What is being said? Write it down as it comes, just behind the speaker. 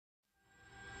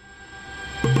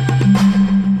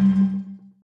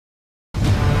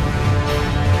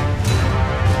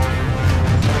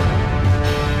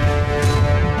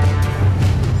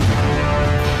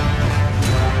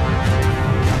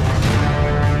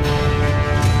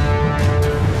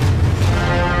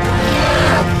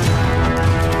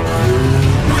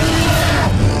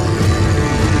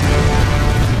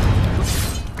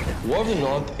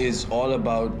is all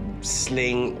about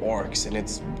slaying orcs, and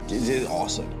it's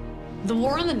awesome. The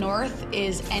War in the North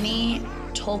is any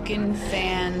Tolkien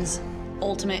fan's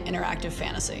ultimate interactive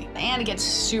fantasy. And it gets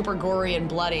super gory and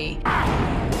bloody.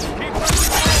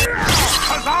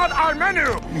 Our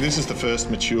menu! This is the first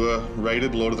mature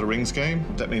rated Lord of the Rings game.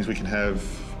 That means we can have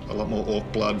a lot more orc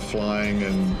blood flying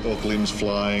and orc limbs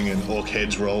flying and orc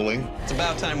heads rolling. It's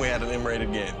about time we had an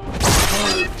M-rated game.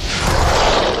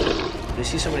 You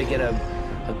see somebody get a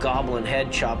goblin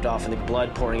head chopped off and the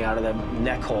blood pouring out of the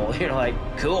neck hole. You're like,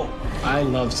 cool. I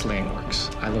love slaying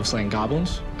orcs. I love slaying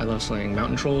goblins. I love slaying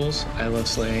mountain trolls. I love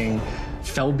slaying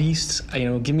fell beasts. You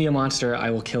know, give me a monster,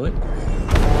 I will kill it.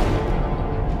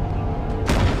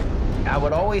 I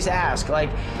would always ask, like,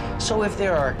 so if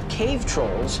there are cave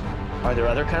trolls, are there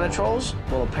other kind of trolls?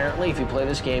 Well, apparently, if you play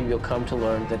this game, you'll come to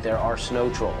learn that there are snow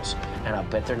trolls, and I'll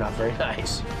bet they're not very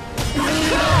nice.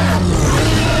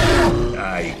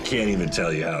 I can't even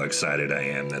tell you how excited I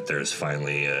am that there's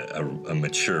finally a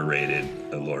mature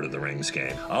rated Lord of the Rings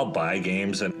game. I'll buy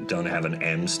games that don't have an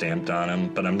M stamped on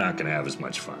them, but I'm not gonna have as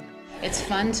much fun. It's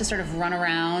fun to sort of run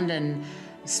around and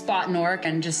spot an orc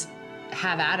and just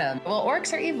have at him. Well,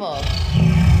 orcs are evil.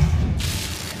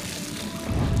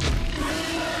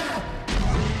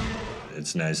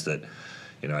 It's nice that,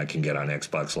 you know, I can get on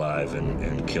Xbox Live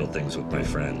and kill things with my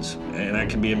friends. And I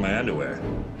can be in my underwear,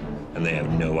 and they have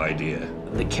no idea.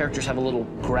 The characters have a little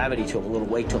gravity to them, a little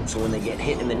weight to them, so when they get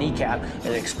hit in the kneecap and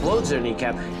it explodes their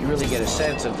kneecap, you really get a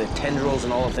sense of the tendrils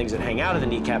and all the things that hang out of the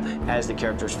kneecap as the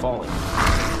character's falling.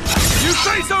 You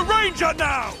face a ranger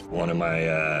now! One of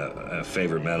my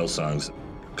favorite metal songs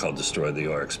called Destroy the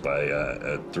Orcs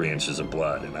by 3 Inches of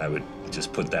Blood, and I would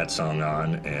just put that song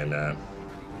on and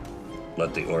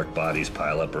let the orc bodies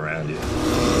pile up around you.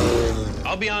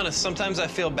 I'll be honest, sometimes I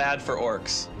feel bad for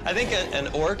orcs. I think an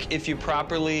orc, if you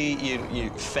properly, you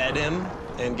fed him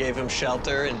and gave him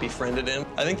shelter and befriended him,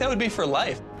 I think that would be for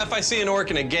life. If I see an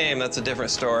orc in a game, that's a different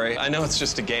story. I know it's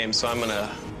just a game, so I'm gonna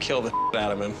kill the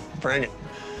out of him. Bring it.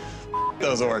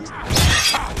 Those orcs.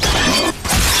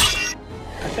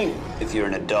 I think if you're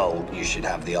an adult, you should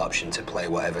have the option to play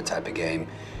whatever type of game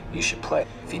you should play.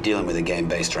 If you're dealing with a game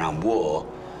based around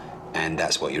war, and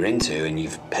that's what you're into, and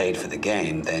you've paid for the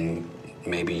game, then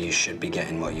maybe you should be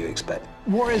getting what you expect.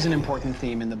 War is an important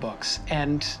theme in the books,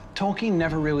 and Tolkien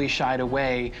never really shied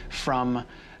away from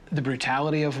the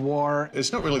brutality of war.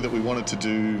 It's not really that we wanted to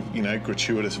do, you know,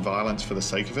 gratuitous violence for the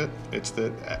sake of it. It's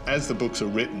that as the books are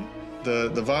written,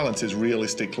 the violence is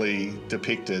realistically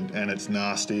depicted, and it's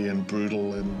nasty and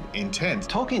brutal and intense.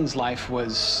 Tolkien's life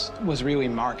was really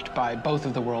marked by both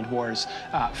of the world wars.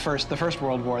 The First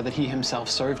World War that he himself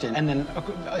served in, and then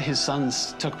his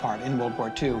sons took part in World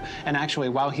War II. And actually,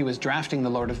 while he was drafting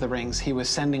The Lord of the Rings, he was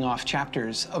sending off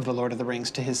chapters of The Lord of the Rings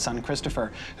to his son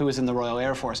Christopher, who was in the Royal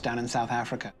Air Force down in South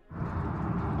Africa.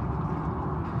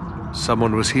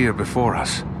 Someone was here before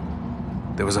us.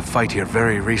 There was a fight here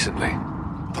very recently.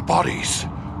 The bodies,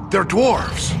 they're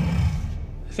dwarves.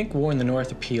 I think War in the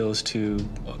North appeals to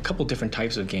a couple different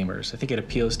types of gamers. I think it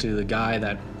appeals to the guy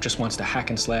that just wants to hack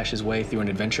and slash his way through an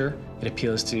adventure. It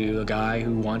appeals to a guy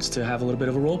who wants to have a little bit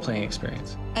of a role-playing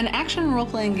experience. An action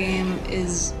role-playing game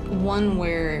is one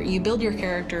where you build your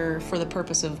character for the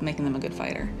purpose of making them a good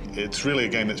fighter. It's really a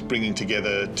game that's bringing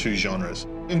together two genres.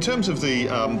 In terms of the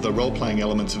role-playing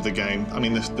elements of the game, I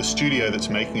mean, the studio that's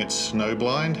making it,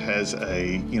 Snowblind, has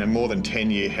a more than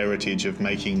 10-year heritage of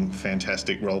making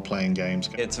fantastic role-playing games.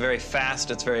 It's very fast,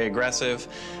 it's very aggressive.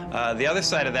 The other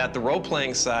side of that, the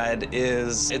role-playing side,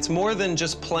 is it's more than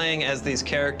just playing as these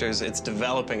characters, it's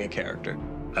developing a character.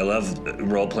 I love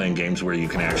role-playing games where you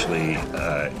can actually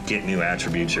get new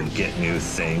attributes or get new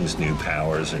things, new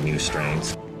powers or new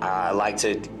strengths. I like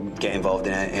to get involved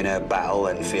in a battle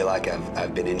and feel like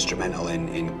I've been instrumental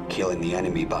in killing the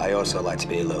enemy, but I also like to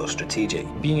be a little strategic.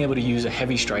 Being able to use a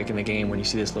heavy strike in the game when you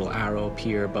see this little arrow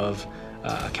appear above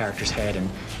a character's head and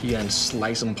you can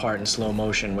slice them apart in slow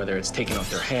motion, whether it's taking off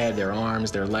their head, their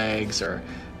arms, their legs, or,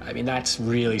 I mean, that's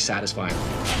really satisfying.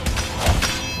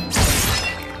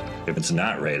 If it's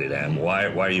not rated M, why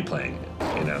are you playing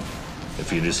it, you know?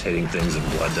 If you're just hitting things and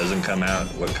blood doesn't come out,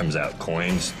 what comes out?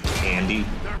 Coins? Candy?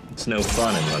 It's no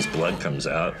fun unless blood comes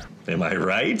out. Am I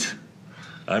right?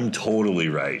 I'm totally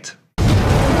right.